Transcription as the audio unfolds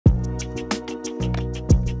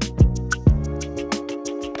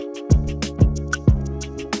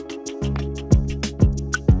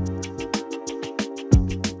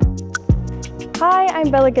I'm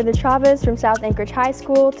Gunther-Chavez from South Anchorage High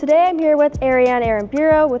School. Today I'm here with Ariane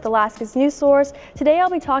Aramburo with Alaska's News Source. Today I'll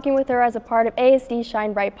be talking with her as a part of ASD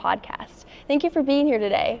Shine Bright podcast. Thank you for being here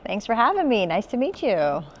today. Thanks for having me. Nice to meet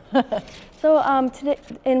you. So today,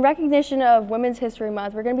 in recognition of Women's History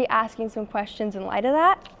Month, we're going to be asking some questions in light of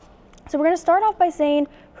that. So we're going to start off by saying,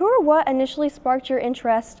 who or what initially sparked your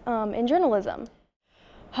interest in journalism?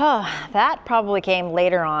 That probably came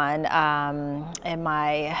later on in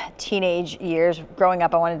my teenage years. Growing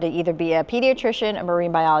up, I wanted to either be a pediatrician, a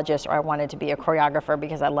marine biologist, or I wanted to be a choreographer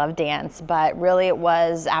because I love dance. But really it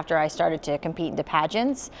was after I started to compete into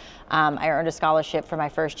pageants. I earned a scholarship for my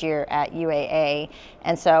first year at UAA.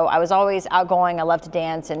 And so I was always outgoing. I love to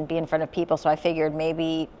dance and be in front of people. So I figured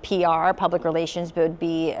maybe PR, public relations, would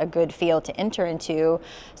be a good field to enter into.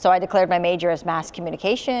 So I declared my major as mass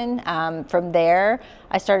communication. From there,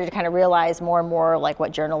 I started to kind of realize more and more like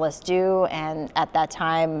what journalists do. And at that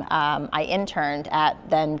time, I interned at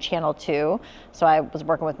then Channel 2. So I was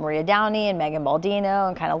working with Maria Downey and Megan Baldino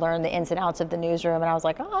and kind of learned the ins and outs of the newsroom. And I was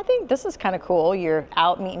like, oh, I think this is kind of cool. You're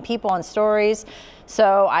out meeting people on stories.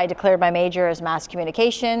 So I declared my major as mass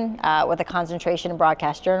communication with a concentration in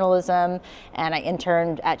broadcast journalism. And I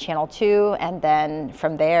interned at Channel 2. And then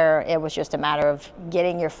from there, it was just a matter of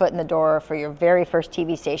getting your foot in the door for your very first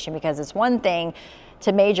TV station, because it's one thing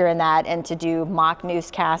to major in that and to do mock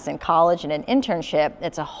newscasts in college and an internship.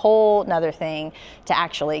 It's a whole nother thing to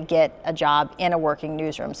actually get a job in a working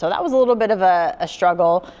newsroom. So that was a little bit of a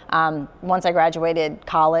struggle. Once I graduated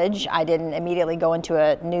college, I didn't immediately go into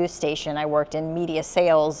a news station. I worked in media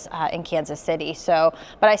sales in Kansas City. So,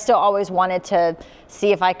 but I still always wanted to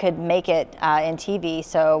see if I could make it in TV.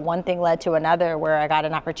 So one thing led to another, where I got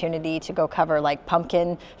an opportunity to go cover like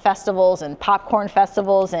pumpkin festivals and popcorn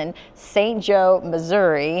festivals in St. Joe, Missouri.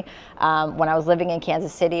 When I was living in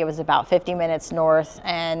Kansas City, it was about 50 minutes north,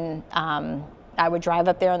 and I would drive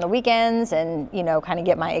up there on the weekends and, you know, kind of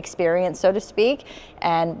get my experience, so to speak.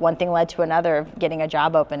 And one thing led to another of getting a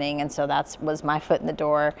job opening, and so that was my foot in the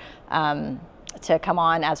door to come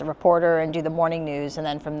on as a reporter and do the morning news. And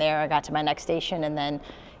then from there, I got to my next station, and then,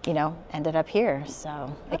 you know, ended up here.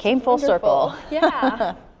 So it came full circle.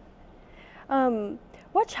 Yeah.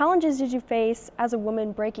 What challenges did you face as a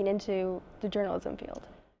woman breaking into the journalism field?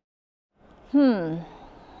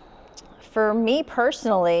 For me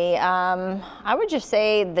personally, I would just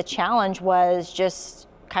say the challenge was just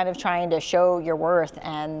kind of trying to show your worth,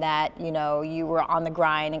 and that, you know, you were on the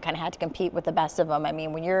grind and kind of had to compete with the best of them. I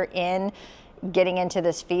mean, when you're getting into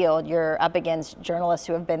this field, you're up against journalists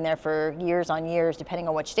who have been there for years on years, depending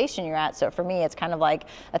on which station you're at. So for me, it's kind of like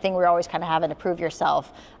a thing we're always kind of having to prove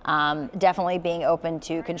yourself. Definitely being open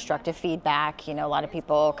to constructive feedback. You know, a lot of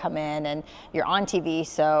people come in and you're on TV,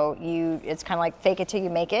 so it's kind of like fake it till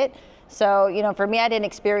you make it. So, you know, for me, I didn't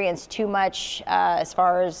experience too much as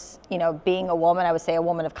far as, you know, being a woman. I would say a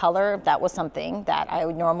woman of color. That was something that I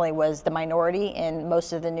normally was the minority in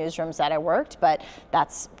most of the newsrooms that I worked, but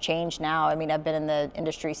that's changed now. I mean, I've been in the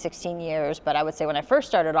industry 16 years, but I would say when I first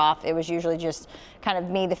started off, it was usually just kind of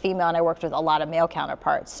me, the female, and I worked with a lot of male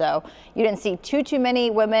counterparts. So you didn't see too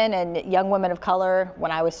many women and young women of color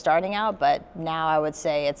when I was starting out, but now I would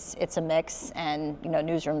say it's a mix, and, you know,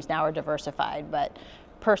 newsrooms now are diversified. But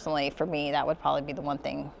personally, for me, that would probably be the one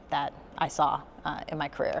thing that I saw in my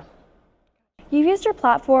career. You've used your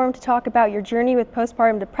platform to talk about your journey with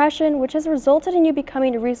postpartum depression, which has resulted in you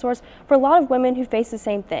becoming a resource for a lot of women who face the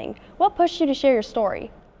same thing. What pushed you to share your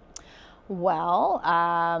story? Well,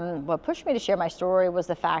 what pushed me to share my story was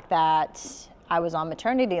the fact that I was on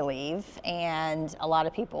maternity leave, and a lot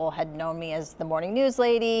of people had known me as the morning news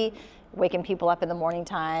lady, waking people up in the morning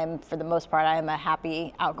time. For the most part, I am a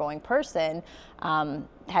happy, outgoing person.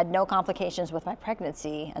 Had no complications with my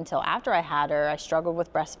pregnancy until after I had her. I struggled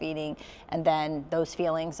with breastfeeding, and then those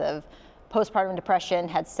feelings of postpartum depression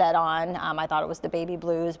had set on. I thought it was the baby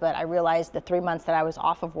blues, but I realized the 3 months that I was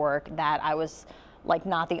off of work that I was like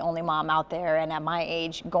not the only mom out there, and at my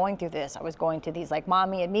age going through this. I was going to these like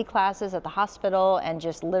mommy and me classes at the hospital, and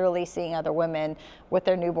just literally seeing other women with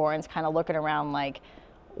their newborns kind of looking around like,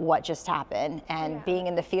 what just happened? And being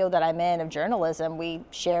in the field that I'm in of journalism, we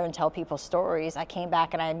share and tell people stories. I came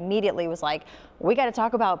back and I immediately was like, we got to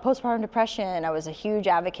talk about postpartum depression. I was a huge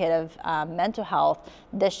advocate of mental health.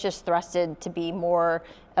 This just thrusted to be more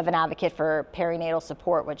of an advocate for perinatal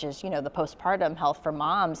support, which is, you know, the postpartum health for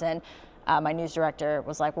moms. And my news director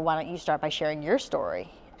was like, well, why don't you start by sharing your story?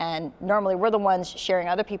 And normally we're the ones sharing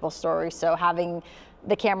other people's stories. So having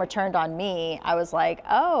the camera turned on me, I was like,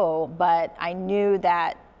 oh, but I knew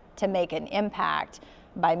that to make an impact,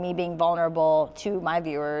 by me being vulnerable to my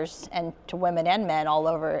viewers and to women and men all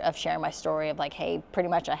over, of sharing my story of like, hey, pretty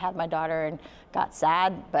much I had my daughter and got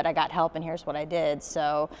sad, but I got help and here's what I did.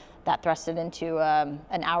 So that thrusted into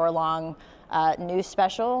an hour-long news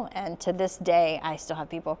special, and to this day I still have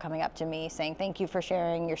people coming up to me saying thank you for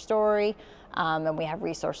sharing your story, and we have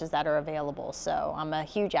resources that are available. So I'm a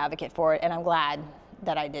huge advocate for it, and I'm glad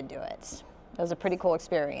that I did do it. It was a pretty cool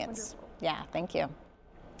experience. Wonderful. Yeah, thank you.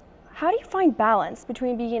 How do you find balance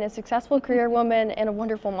between being a successful career woman and a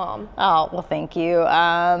wonderful mom? Oh, well, thank you.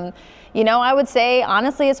 You know, I would say,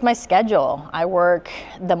 honestly, it's my schedule. I work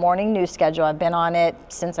the morning news schedule. I've been on it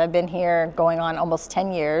since I've been here, going on almost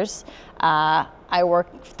 10 years. I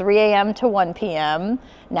work 3 a.m. to 1 p.m.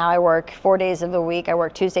 Now I work 4 days of the week. I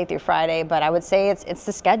work Tuesday through Friday, but I would say it's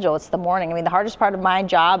the schedule. It's the morning. I mean, the hardest part of my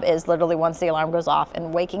job is literally once the alarm goes off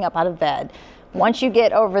and waking up out of bed. Once you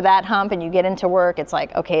get over that hump and you get into work, it's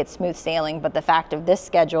like, okay, it's smooth sailing. But the fact of this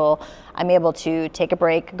schedule, I'm able to take a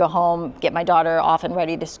break, go home, get my daughter off and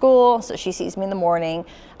ready to school, so she sees me in the morning.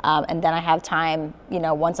 And then I have time, you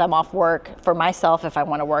know, once I'm off work for myself, if I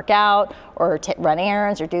want to work out or run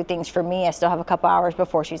errands or do things for me, I still have a couple hours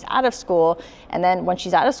before she's out of school. And then when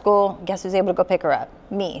she's out of school, guess who's able to go pick her up?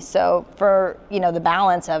 Me. So for, you know, the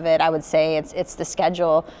balance of it, I would say it's the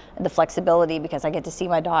schedule and the flexibility, because I get to see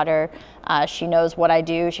my daughter. She knows what I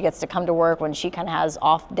do. She gets to come to work when she kind of has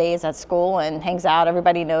off days at school and hangs out.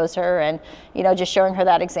 Everybody knows her. And, you know, just showing her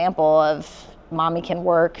that example of mommy can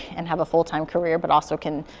work and have a full-time career, but also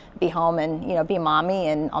can be home and, you know, be mommy.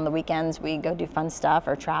 And on the weekends we go do fun stuff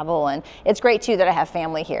or travel. And it's great too that I have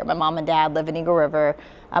family here. My mom and dad live in Eagle River.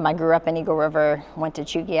 I grew up in Eagle River, went to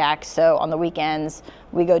Chugiak. So on the weekends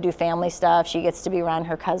we go do family stuff. She gets to be around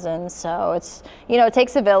her cousins. So it's, you know, it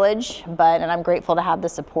takes a village, and I'm grateful to have the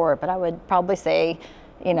support. But I would probably say,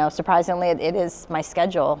 you know, surprisingly, it is my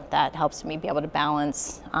schedule that helps me be able to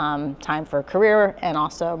balance time for career and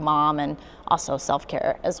also mom and also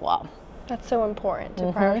self-care as well. That's so important to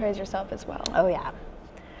prioritize yourself as well. Oh, yeah.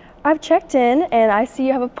 I've checked in and I see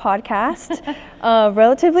you have a podcast,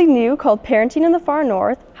 relatively new, called Parenting in the Far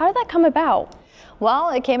North. How did that come about?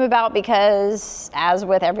 Well, it came about because, as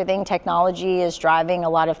with everything, technology is driving a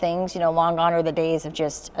lot of things. You know, long gone are the days of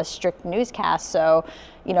just a strict newscast. So,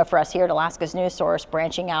 you know, for us here at Alaska's News Source,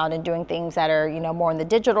 branching out and doing things that are, you know, more in the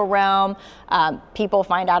digital realm. People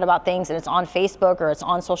find out about things and it's on Facebook or it's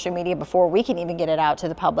on social media before we can even get it out to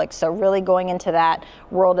the public. So really going into that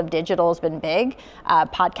world of digital has been big.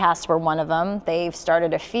 Podcasts were one of them. They've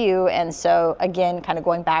started a few. And so, again, kind of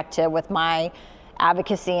going back to with my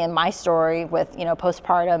advocacy and my story with, you know,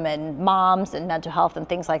 postpartum and moms and mental health and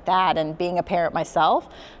things like that, and being a parent myself,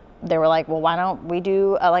 they were like, well, why don't we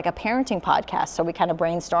do like a parenting podcast? So we kind of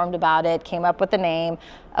brainstormed about it, came up with the name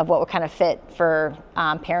of what would kind of fit for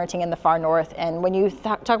parenting in the far north. And when you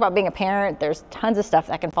talk about being a parent, there's tons of stuff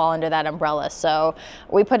that can fall under that umbrella. So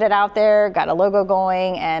we put it out there, got a logo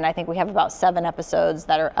going, and I think we have about 7 episodes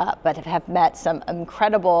that are up, but have met some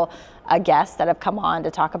incredible guests that have come on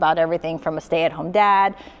to talk about everything from a stay-at-home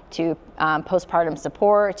dad to postpartum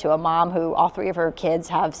support to a mom who all 3 of her kids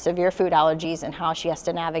have severe food allergies and how she has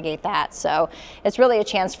to navigate that. So it's really a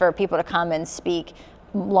chance for people to come and speak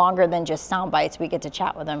longer than just sound bites. We get to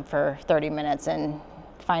chat with them for 30 minutes and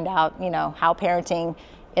find out, you know, how parenting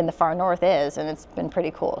in the far north is, and it's been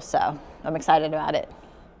pretty cool. So I'm excited about it.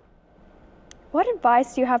 What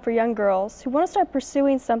advice do you have for young girls who want to start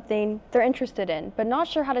pursuing something they're interested in, but not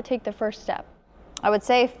sure how to take the first step? I would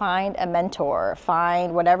say find a mentor,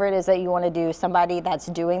 find whatever it is that you want to do, somebody that's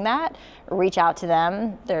doing that, reach out to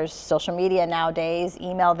them. There's social media nowadays,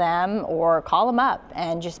 email them or call them up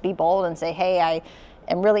and just be bold and say, hey, I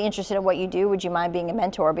am really interested in what you do. Would you mind being a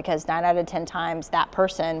mentor? Because 9 out of 10 times that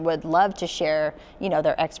person would love to share, you know,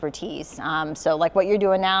 their expertise. So like what you're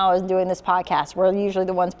doing now is doing this podcast. We're usually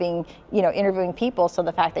the ones being, you know, interviewing people. So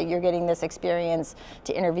the fact that you're getting this experience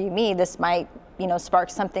to interview me, this might, you know, spark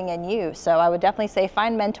something in you. So I would definitely say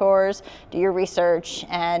find mentors, do your research,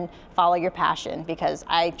 and follow your passion, because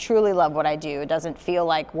I truly love what I do. It doesn't feel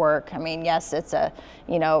like work. I mean, yes, it's a,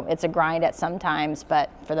 you know, it's a grind at some times, but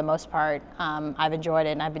for the most part, I've enjoyed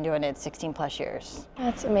it, and I've been doing it 16 plus years.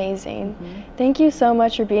 That's amazing. Thank you so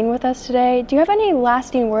much for being with us today. Do you have any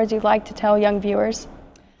lasting words you'd like to tell young viewers?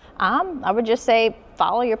 I would just say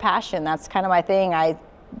follow your passion. That's kind of my thing. I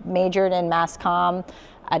majored in mass comm.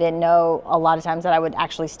 I didn't know a lot of times that I would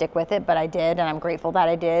actually stick with it, but I did, and I'm grateful that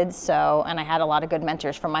I did. So, and I had a lot of good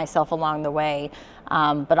mentors for myself along the way.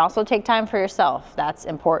 But also take time for yourself. That's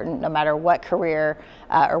important no matter what career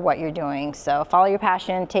or what you're doing. So follow your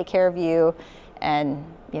passion, take care of you, and,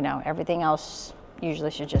 you know, everything else,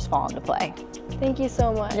 usually should just fall into play. Thank you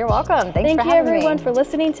so much. You're welcome. Thanks for having me. Thank you everyone for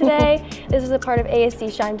listening today. This is a part of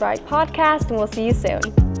ASD Shine Bright podcast, and we'll see you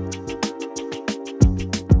soon.